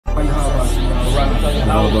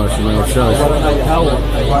Yahweh Shemel Shah,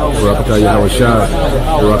 Barakatah Yahweh Shah,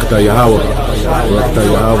 Barakatah Yahweh, Barakatah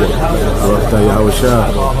Yahweh, Barakatah Yahweh Shah.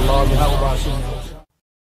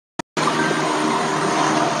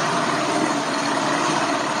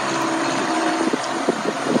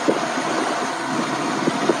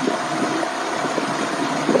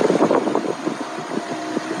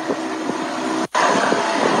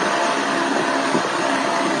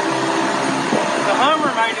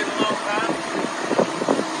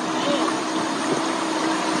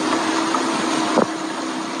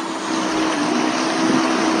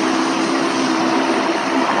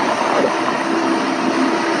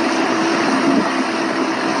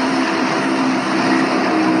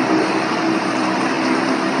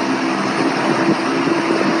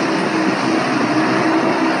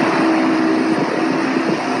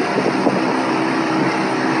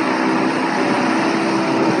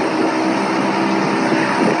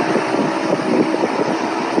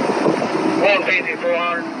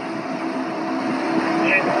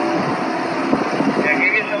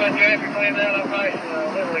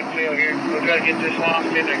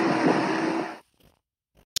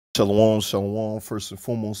 Shalom, shalom. First and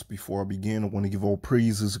foremost, before I begin, I want to give all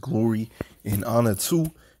praises, glory, and honor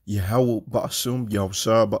to Yahweh Ba'ashum,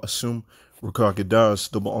 Yahushua Ba'ashum,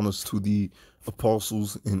 Rakakadas, double honors to the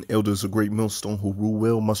apostles and elders of Great Millstone who rule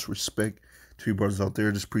well, much respect to you brothers out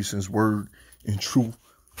there, just preaching his word in truth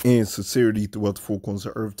and sincerity throughout the four corners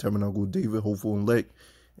of earth, Tabernacle of David, hopeful and elect,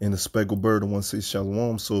 and the speckled bird. I want to say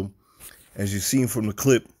shalom. So, as you've seen from the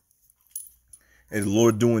clip, and the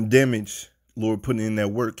Lord doing damage, Lord putting in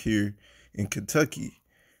that work here in Kentucky.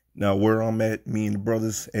 Now, where I'm at, me and the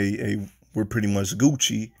brothers, we're pretty much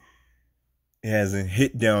Gucci. It hasn't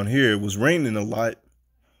hit down here. It was raining a lot,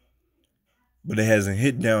 but it hasn't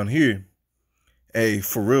hit down here. Hey,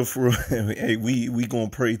 for real, hey, we gonna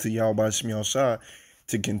pray to Yahweh Shemel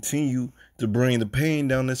to continue to bring the pain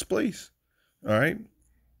down this place. All right.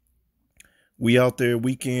 We out there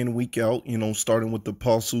week in, week out, you know, starting with the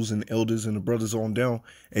apostles and elders and the brothers on down.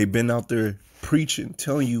 Hey, been out there preaching,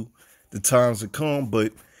 telling you the times to come.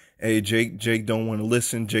 But, hey, Jake don't want to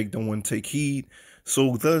listen. Jake don't want to take heed. So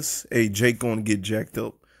with us, hey, Jake going to get jacked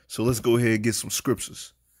up. So let's go ahead and get some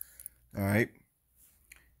scriptures. All right.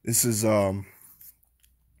 This is,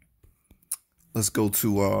 let's go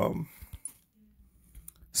to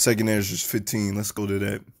 2nd Ezra 15. Let's go to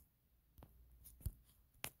that.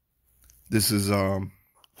 This is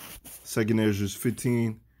 2nd Ezra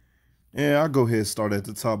 15. And I'll go ahead and start at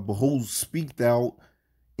the top. Behold, speak thou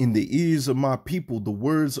in the ears of my people the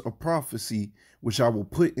words of prophecy, which I will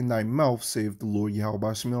put in thy mouth, saith the Lord Yahweh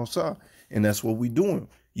Shemel. And that's what we doing.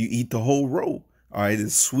 You eat the whole roll. All right,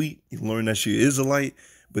 it's sweet. You learn that you're Israelite.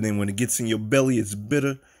 But then when it gets in your belly, it's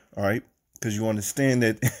bitter. All right, because you understand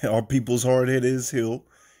that our people's hard head is hell.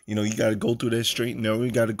 You know, you got to go through that straight and narrow.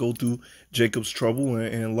 You got to go through Jacob's trouble,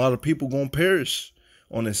 and a lot of people going to perish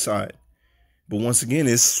on this side. But once again,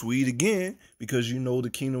 it's sweet again because you know the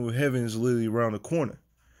kingdom of heaven is literally around the corner.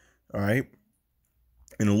 All right.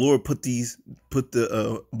 And the Lord put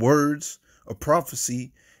the words of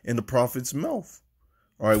prophecy in the prophet's mouth.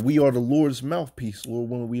 All right. We are the Lord's mouthpiece. Lord,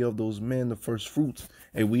 when we are those men, the first fruits,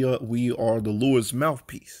 and we are the Lord's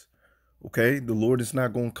mouthpiece. Okay. The Lord is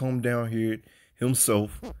not going to come down here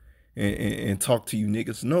himself and talk to you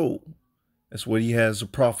niggas. No, that's what he has the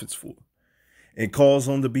prophets for. And cause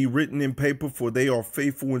them to be written in paper, for they are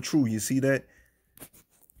faithful and true. You see that?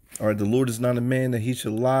 All right, the Lord is not a man that he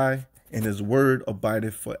should lie, and his word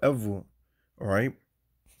abideth forever. All right.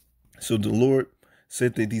 So the Lord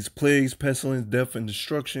said that these plagues, pestilence, death, and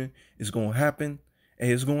destruction is going to happen,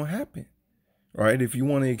 and it's going to happen. All right. If you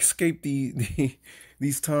want to escape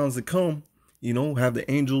these times to come, you know, have the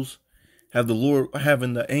angels. Have the Lord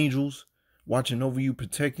having the angels watching over you,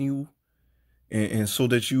 protecting you, and so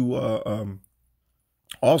that you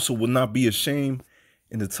also will not be ashamed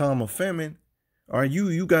in the time of famine. All right,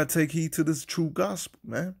 you got to take heed to this true gospel,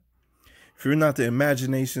 man. Fear not the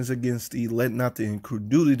imaginations against thee, let not the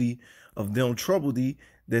incredulity of them trouble thee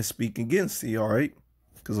that speak against thee, all right?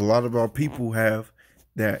 Because a lot of our people have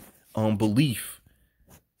that unbelief,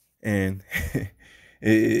 and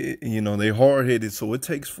you know, they hard-headed, so it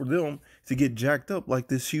takes for them to get jacked up like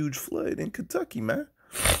this huge flood in Kentucky, man.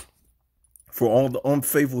 For all the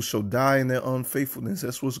unfaithful shall die in their unfaithfulness.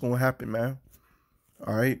 That's what's going to happen, man.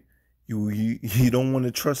 All right. You don't want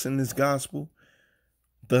to trust in this gospel.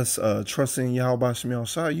 Thus, trusting in Yahweh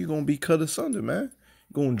Shemel, you're going to be cut asunder, man.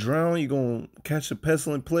 You're going to drown. You're going to catch a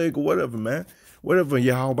pestilent plague or whatever, man. Whatever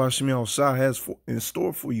Yahweh Shemel has in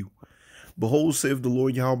store for you. Behold, saith the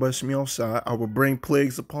Lord Yahweh Shemiel, I will bring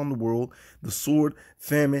plagues upon the world, the sword,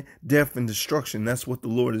 famine, death, and destruction. That's what the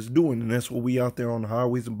Lord is doing, and that's what we out there on the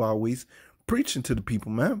highways and byways preaching to the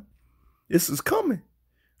people, man. This is coming.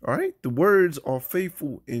 All right. The words are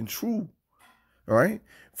faithful and true. All right.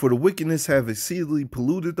 For the wickedness have exceedingly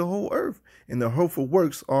polluted the whole earth, and the hurtful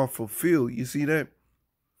works are fulfilled. You see that?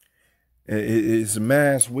 It's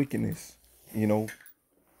mass wickedness, you know,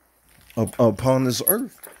 upon this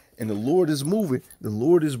earth. And the Lord is moving. The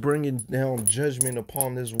Lord is bringing down judgment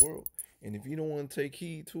upon this world. And if you don't want to take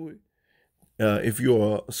heed to it, if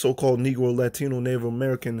you're a so-called Negro, Latino, Native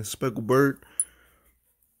American, and speckled bird,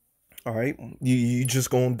 all right, you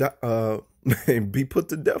just going to be put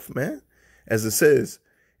to death, man. As it says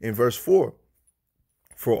in verse 4,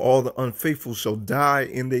 for all the unfaithful shall die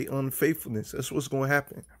in their unfaithfulness. That's what's going to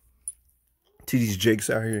happen to these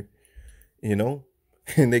jakes out here, you know.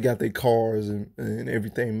 And they got their cars and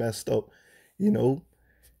everything messed up, you know.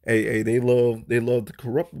 Hey, they love the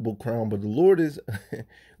corruptible crown, but the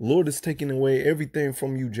Lord is taking away everything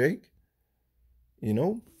from you, Jake. You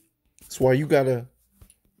know, that's why you gotta.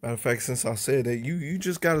 Matter of fact, since I said that, you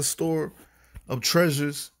just gotta store up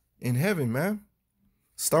treasures in heaven, man.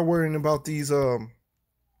 Stop worrying about these you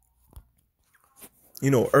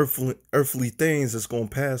know, earthly things that's gonna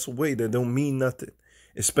pass away that don't mean nothing.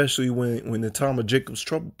 Especially when the time of Jacob's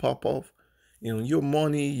trouble pop off. You know, your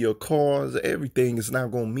money, your cars, everything is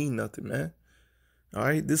not going to mean nothing, man. All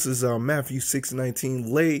right. This is Matthew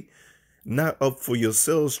 6:19. Lay not up for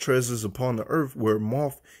yourselves treasures upon the earth where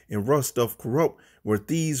moth and rust doth corrupt, where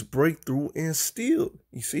thieves break through and steal.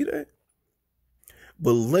 You see that?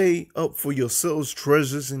 But lay up for yourselves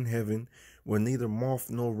treasures in heaven where neither moth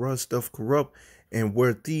nor rust doth corrupt, and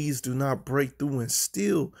where thieves do not break through and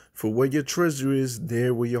steal. For where your treasure is,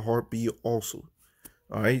 there will your heart be also.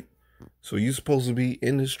 All right. So you're supposed to be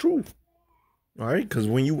in this truth. All right. Because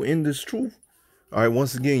when you in this truth, all right,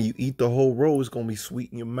 once again, you eat the whole roll. It's going to be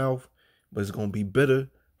sweet in your mouth, but it's going to be bitter.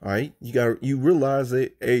 All right. You realize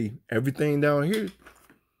that, hey, everything down here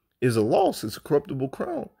is a loss. It's a corruptible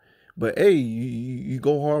crown. But, hey, you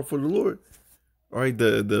go hard for the Lord. All right,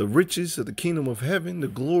 the riches of the kingdom of heaven, the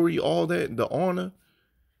glory, all that, the honor.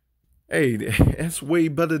 Hey, that's way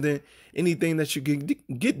better than anything that you can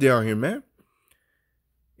get down here, man.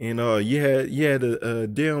 And you had a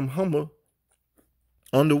damn Hummer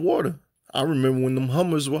underwater. I remember when them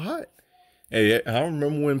Hummers were hot. Hey, I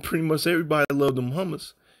remember when pretty much everybody loved them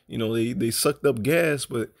Hummers. You know, they sucked up gas,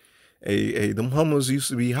 but hey, them Hummers used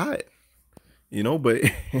to be hot. You know, but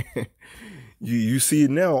you see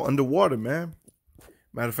it now underwater, man.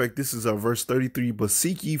 Matter of fact, this is verse 33. But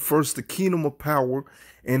seek ye first the kingdom of power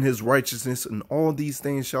and his righteousness, and all these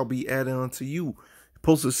things shall be added unto you. You're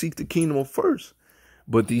supposed to seek the kingdom of first.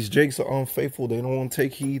 But these jakes are unfaithful. They don't want to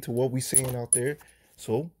take heed to what we saying out there.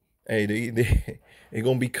 So, hey, they're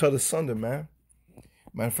going to be cut asunder, man.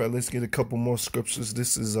 Matter of fact, let's get a couple more scriptures.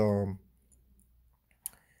 This is let's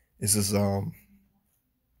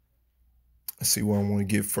see what I want to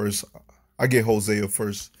get first. I get Hosea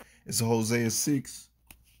first. It's Hosea 6.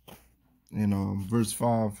 In verse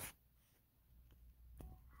 5,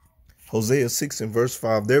 Hosea 6 and verse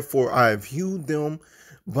 5, therefore I have hewed them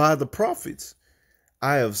by the prophets.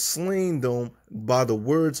 I have slain them by the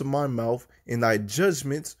words of my mouth, and thy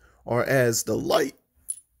judgments are as the light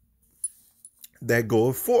that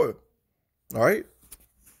goeth forth. All right.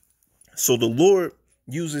 So the Lord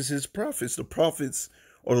uses his prophets. The prophets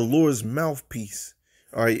are the Lord's mouthpiece.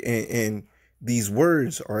 All right. And these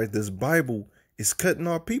words, all right, this Bible is cutting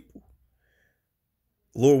our people.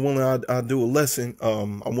 Lord willing, I'll do a lesson. I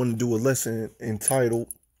want to do a lesson entitled,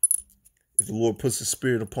 if the Lord puts the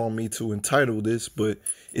spirit upon me to entitle this, but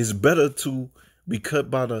it's better to be cut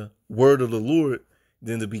by the word of the Lord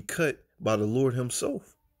than to be cut by the Lord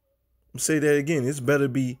himself. I'll say that again. It's better to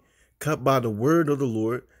be cut by the word of the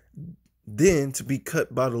Lord than to be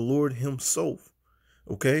cut by the Lord himself.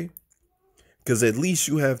 Okay? Because at least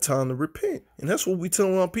you have time to repent. And that's what we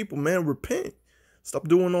telling our people, man. Repent. Stop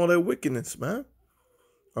doing all that wickedness, man.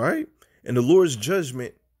 All right. And the Lord's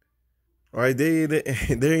judgment. All right.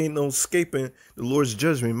 There ain't no escaping the Lord's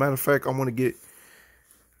judgment. Matter of fact, I want to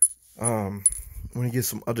get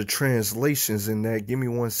some other translations in that. Give me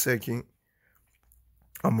 1 second.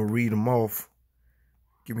 I'm gonna read them off.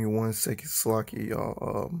 Give me 1 second, Slocky,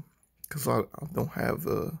 y'all. Because I don't have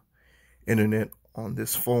the internet on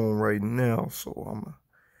this phone right now, so I'm gonna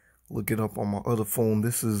look it up on my other phone.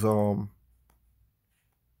 This is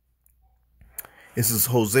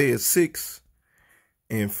Hosea 6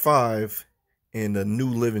 and 5 in the New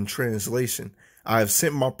Living Translation. I have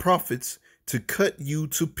sent my prophets to cut you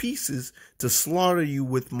to pieces, to slaughter you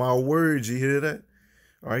with my words. You hear that?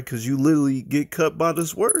 All right, because you literally get cut by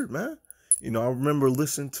this word, man. You know, I remember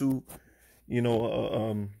listening to,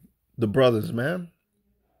 the brothers, man.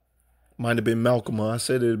 Might have been Malcolm. I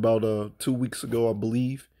said it about 2 weeks ago, I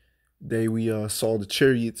believe. We saw the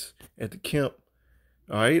chariots at the camp.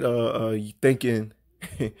 All right, thinking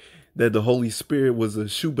that the Holy Spirit was a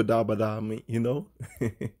shubadabada, you know,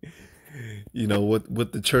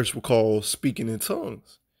 what the church would call speaking in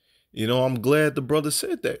tongues. You know, I'm glad the brother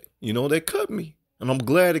said that. You know, that cut me. And I'm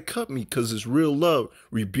glad it cut me because it's real love.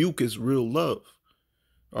 Rebuke is real love.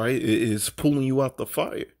 All right. It is pulling you out the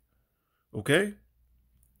fire. Okay.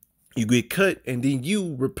 You get cut and then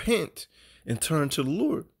you repent and turn to the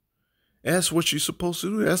Lord. That's what you're supposed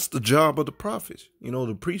to do. That's the job of the prophets. You know,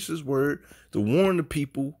 to preach his word, to warn the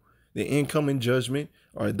people, the incoming judgment.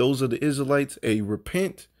 All right. Those are the Israelites.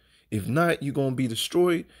 Repent. If not, you're going to be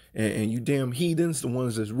destroyed. And you damn heathens, the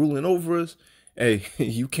ones that's ruling over us. Hey,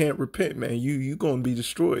 you can't repent, man. You going to be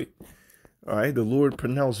destroyed. All right. The Lord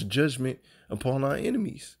pronounced judgment upon our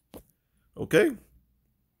enemies. Okay.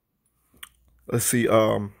 Let's see.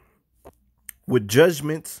 With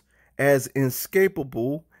judgments as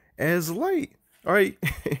inescapable as light. All right.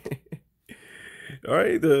 All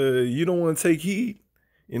right. You don't want to take heed.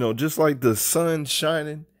 You know, just like the sun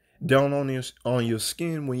shining down on your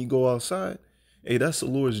skin when you go outside. Hey, that's the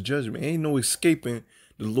Lord's judgment. Ain't no escaping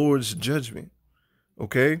the Lord's judgment.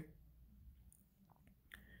 Okay.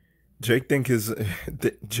 Jake think is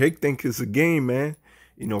a game, man.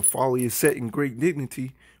 You know, folly is set in great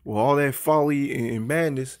dignity. Well, all that folly and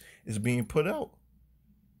madness is being put out.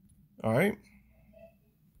 All right.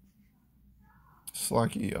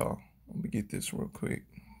 Slacky, y'all. Let me get this real quick.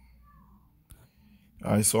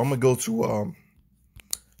 All right, so I'm gonna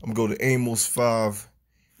go to Amos 5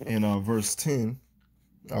 and verse 10.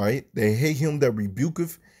 All right. They hate him that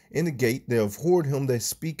rebuketh in the gate, they abhorred him that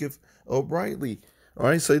speaketh uprightly. All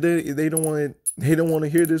right, so they don't want to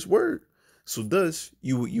hear this word. So thus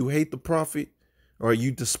you hate the prophet, or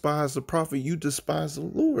you despise the prophet, you despise the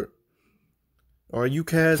Lord. Or you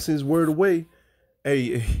cast his word away.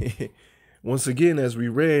 Hey, once again, as we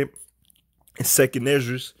read in 2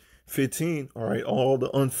 Ezra 15, all right, all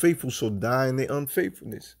the unfaithful shall die in their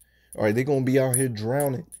unfaithfulness. All right, they're gonna be out here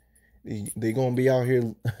drowning. They're gonna be out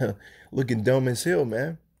here looking dumb as hell,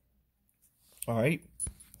 man. All right.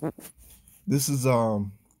 This is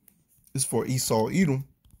it's for Esau, Edom.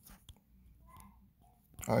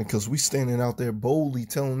 All right, because we standing out there boldly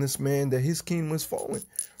telling this man that his kingdom is falling.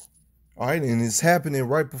 All right, and it's happening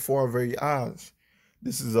right before our very eyes.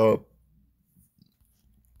 This is so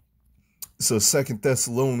 2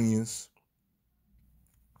 Thessalonians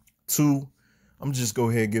 2. I'm just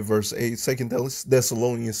go ahead and give verse 8. 2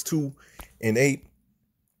 Thessalonians 2 and 8.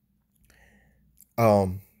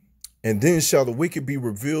 And then shall the wicked be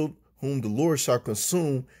revealed, whom the Lord shall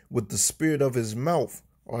consume with the spirit of his mouth.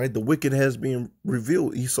 All right, the wicked has been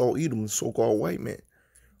revealed. Esau, Edom, the so-called white man.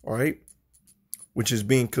 All right, which is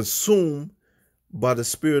being consumed by the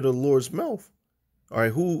spirit of the Lord's mouth. All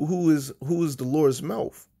right, who is the Lord's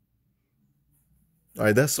mouth? All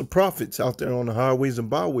right, that's the prophets out there on the highways and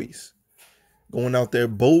byways, going out there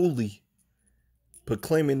boldly,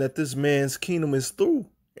 proclaiming that this man's kingdom is through,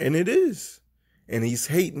 and it is. And he's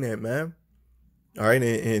hating that, man. All right.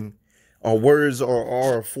 And our words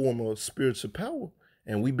are a form of spiritual power.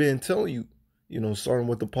 And we've been telling you, you know, starting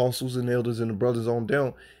with the apostles and elders and the brothers on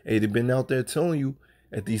down. Hey, they've been out there telling you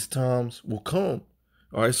that these times will come.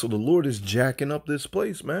 All right. So the Lord is jacking up this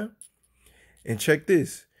place, man. And check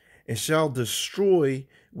this. And shall destroy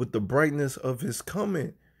with the brightness of his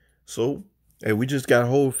coming. So, hey, we just got to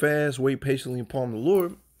hold fast, wait patiently upon the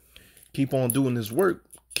Lord. Keep on doing his work.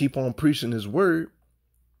 Keep on preaching his word.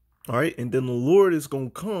 All right. And then the Lord is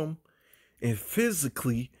going to come and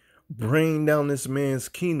physically bring down this man's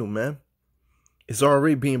kingdom, man. It's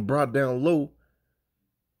already being brought down low.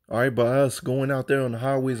 All right. By us going out there on the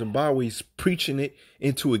highways and byways, preaching it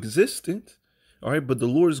into existence. All right. But the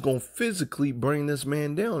Lord is going to physically bring this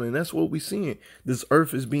man down. And that's what we're seeing. This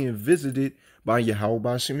earth is being visited by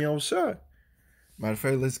Yahweh Shemiah. Matter of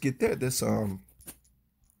fact, let's get that. That's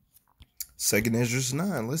 2 Ezra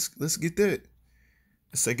 9. Let's get that.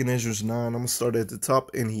 2 Ezra 9. I'm gonna start at the top.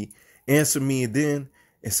 And he answered me then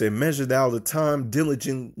and said, measure thou the time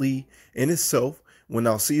diligently in itself. When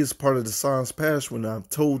thou seest part of the signs past, when I've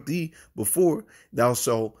told thee before, thou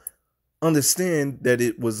shalt understand that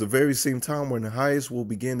it was the very same time when the highest will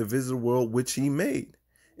begin to visit the world which he made.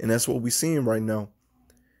 And that's what we're seeing right now.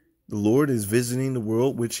 The Lord is visiting the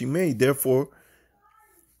world which he made. Therefore,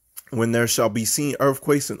 when there shall be seen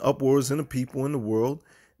earthquakes and uproars in the people in the world,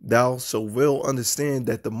 thou shalt well understand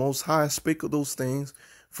that the Most High spake of those things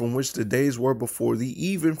from which the days were before thee,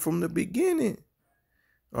 even from the beginning.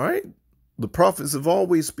 All right. The prophets have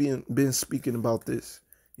always been speaking about this.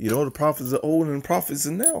 You know, the prophets are old and the prophets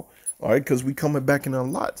are now. All right. Because we coming back in our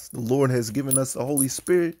lots. The Lord has given us the Holy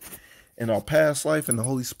Spirit in our past life and the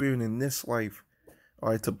Holy Spirit in this life. All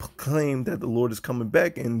right. To proclaim that the Lord is coming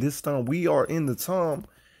back. And this time we are in the time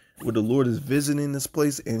where the Lord is visiting this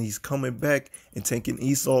place and he's coming back and taking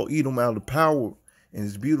Esau, Edom out of power. And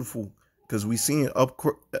it's beautiful because we seeing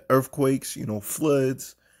earthquakes, you know,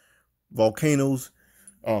 floods, volcanoes,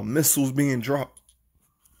 missiles being dropped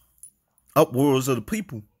upwards of the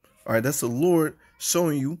people. All right, that's the Lord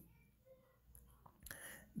showing you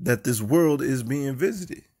that this world is being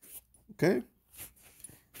visited. Okay,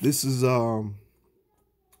 this is let's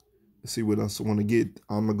see what else I want to get.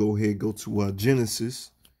 I'm gonna go ahead and go to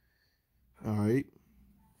Genesis. All right,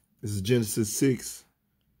 this is Genesis 6.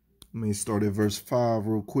 Let me start at verse 5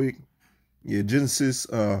 real quick. Yeah, Genesis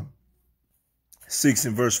 6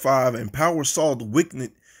 and verse 5. And power saw the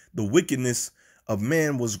wickedness of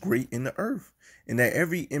man was great in the earth, and that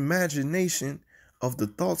every imagination of the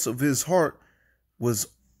thoughts of his heart was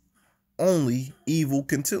only evil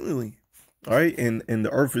continually. All right, and the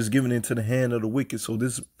earth is given into the hand of the wicked. So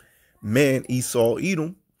this man Esau,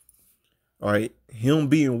 Edom, all right, him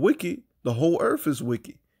being wicked, the whole earth is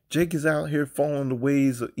wicked. Jake is out here following the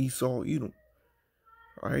ways of Esau, Edom.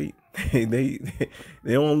 All right, they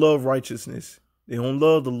don't love righteousness. They don't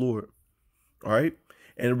love the Lord. All right.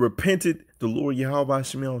 And repented the Lord Yahweh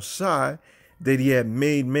Shai that he had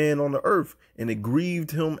made man on the earth, and it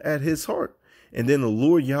grieved him at his heart. And then the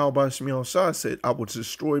Lord Yahweh Shai said, I will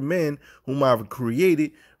destroy man whom I have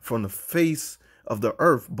created from the face of the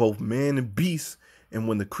earth, both man and beast, and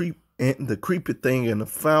when the creepy thing and the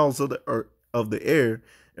fowls of the earth, of the air,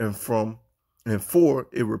 and for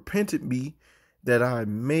it repented me that I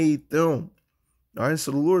made them. All right,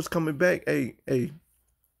 so the Lord's coming back. Hey, the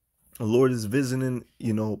Lord is visiting,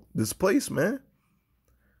 you know, this place, man.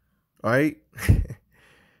 All right.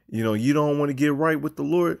 You know, you don't want to get right with the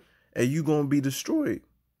Lord, and you're going to be destroyed.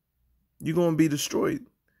 You're going to be destroyed.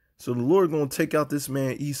 So the Lord going to take out this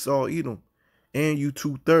man, Esau, Edom, and you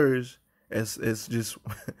 2/3 as just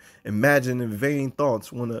imagining vain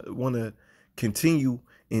thoughts, want to continue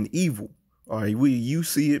in evil. All right, you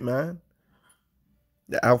see it, man.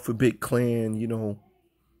 The alphabet clan, you know,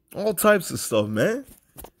 all types of stuff, man.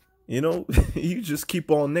 You know, you just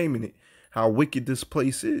keep on naming it, how wicked this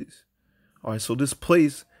place is. All right, so this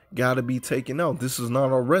place got to be taken out. This is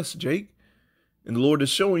not our rest, Jake. And the Lord is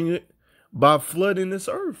showing it by flooding this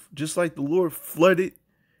earth, just like the Lord flooded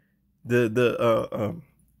the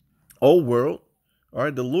old world. All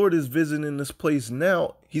right, the Lord is visiting this place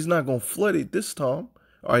now. He's not going to flood it this time.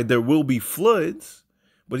 All right, there will be floods,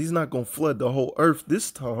 but he's not going to flood the whole earth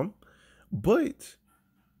this time. But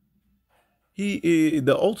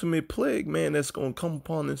the ultimate plague, man, that's going to come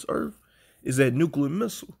upon this earth is that nuclear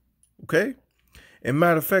missile. Okay. And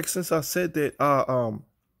matter of fact, since I said that,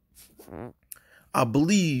 I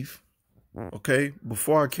believe, okay,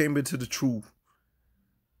 before I came into the truth,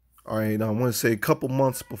 all right, I want to say a couple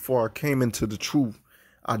months before I came into the truth,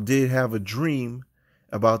 I did have a dream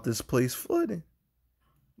about this place flooding.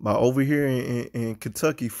 By over here in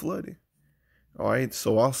Kentucky flooding. All right,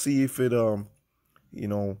 so I'll see if it, you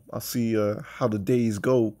know, I'll see how the days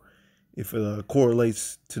go, if it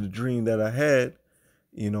correlates to the dream that I had,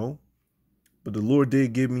 you know. But the Lord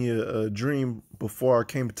did give me a dream before I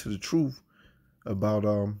came to the truth about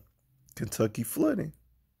Kentucky flooding.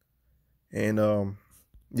 And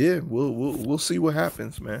yeah, we'll see what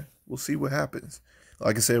happens, man. We'll see what happens.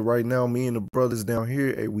 Like I said, right now, me and the brothers down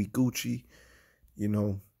here, hey, we Gucci. You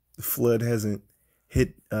know, the flood hasn't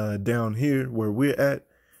hit down here where we're at,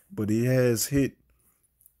 but it has hit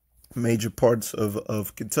major parts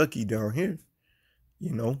of Kentucky down here,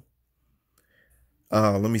 you know.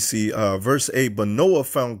 Let me see. Verse 8, but Noah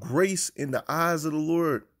found grace in the eyes of the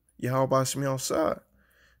Lord, Yahweh Shai.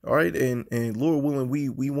 All right, and Lord willing,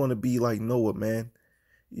 we want to be like Noah, man.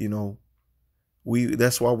 You know,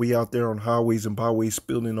 that's why we out there on highways and byways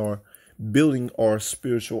building our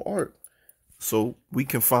spiritual art, so we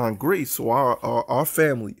can find grace, so our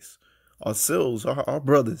families, ourselves, our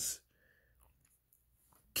brothers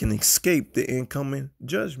can escape the incoming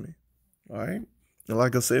judgment. All right. And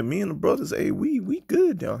like I said, me and the brothers, hey, we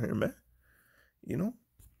good down here, man. You know,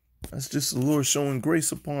 that's just the Lord showing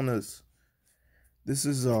grace upon us. This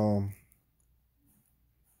is I'm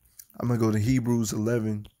gonna go to Hebrews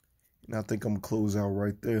 11, and I think I'm gonna close out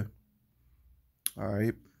right there. All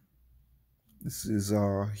right. This is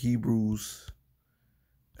Hebrews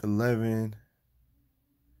 11,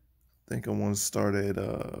 think I want to start at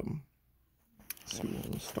let's see what I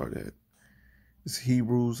want to start at. It's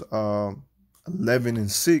Hebrews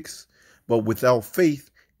 11:6. But without faith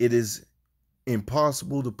it is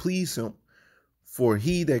impossible to please him. For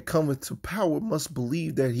he that cometh to power must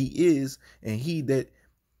believe that he is, and he that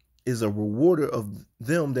is a rewarder of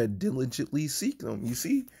them that diligently seek him. You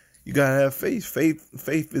see, you gotta have faith.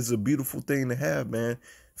 Faith is a beautiful thing to have, man.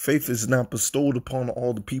 Faith is not bestowed upon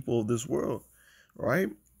all the people of this world, right?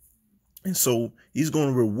 And so he's going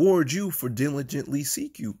to reward you for diligently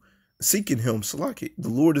seeking him. Salaki. The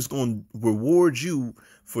Lord is going to reward you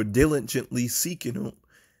for diligently seeking him.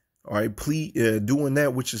 All right, doing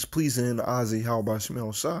that which is pleasing in the eyes of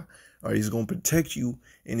YASHAMIAHLA. All right, he's going to protect you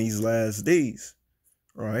in these last days.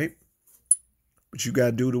 All right, but you got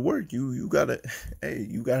to do the work. You got to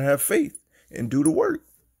have faith and do the work.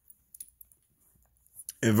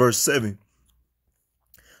 In verse 7,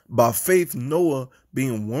 by faith Noah,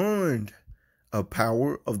 being warned of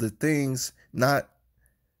power of the things not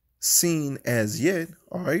seen as yet.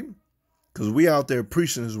 All right, because we out there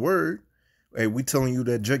preaching his word. Hey, we telling you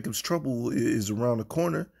that Jacob's trouble is around the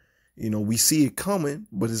corner. You know, we see it coming,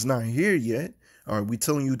 but it's not here yet. All right, we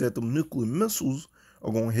telling you that the nuclear missiles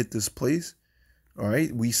are going to hit this place. All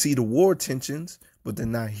right, we see the war tensions, but they're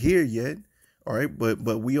not here yet. All right,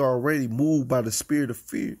 but we are already moved by the spirit of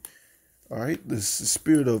fear. All right, the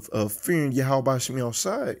spirit of fearing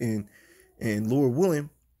YASHAMIAHLA, and Lord willing,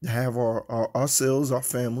 to have ourselves, our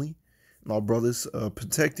family, and our brothers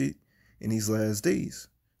protected in these last days.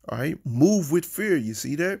 All right, move with fear. You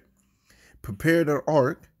see that? Prepared an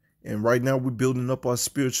ark, and right now we're building up our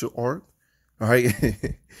spiritual ark. All right,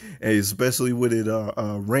 and especially with it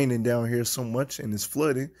raining down here so much and it's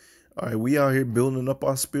flooding. All right, we out here building up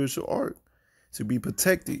our spiritual ark to be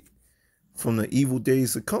protected from the evil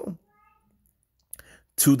days to come,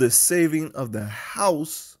 to the saving of the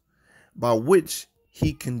house by which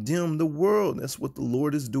he condemned the world. That's what the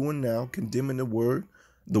Lord is doing now, condemning the world.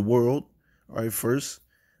 All right, first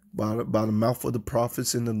by the mouth of the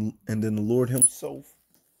prophets, and then the Lord himself.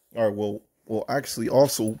 All right, well, actually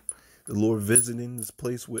also the Lord visiting this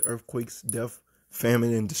place with earthquakes, death,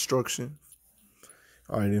 famine, and destruction.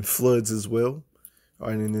 All right, and floods as well. All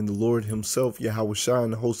right, and then the Lord himself, Yahweh,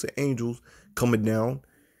 and the host of angels coming down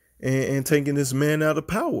and taking this man out of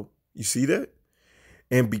power. You see that?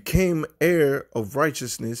 And became heir of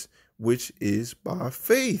righteousness, which is by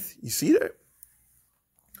faith. You see that?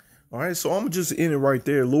 All right, so I'm just in it right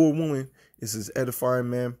there. Lord willing, this is edifying,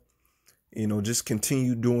 man. You know, just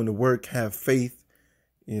continue doing the work. Have faith.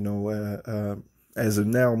 You know, as of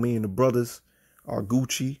now, me and the brothers are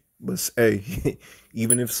Gucci. But hey,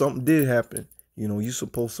 even if something did happen, you know, you're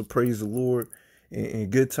supposed to praise the Lord in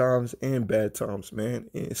good times and bad times, man,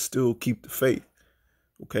 and still keep the faith.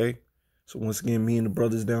 Okay. So once again, me and the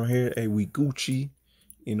brothers down here, hey, we Gucci.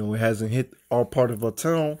 You know, it hasn't hit our part of our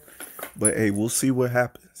town, but hey, we'll see what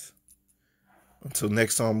happens. Until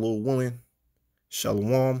next time, Lord willing,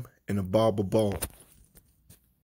 shalom and a ball.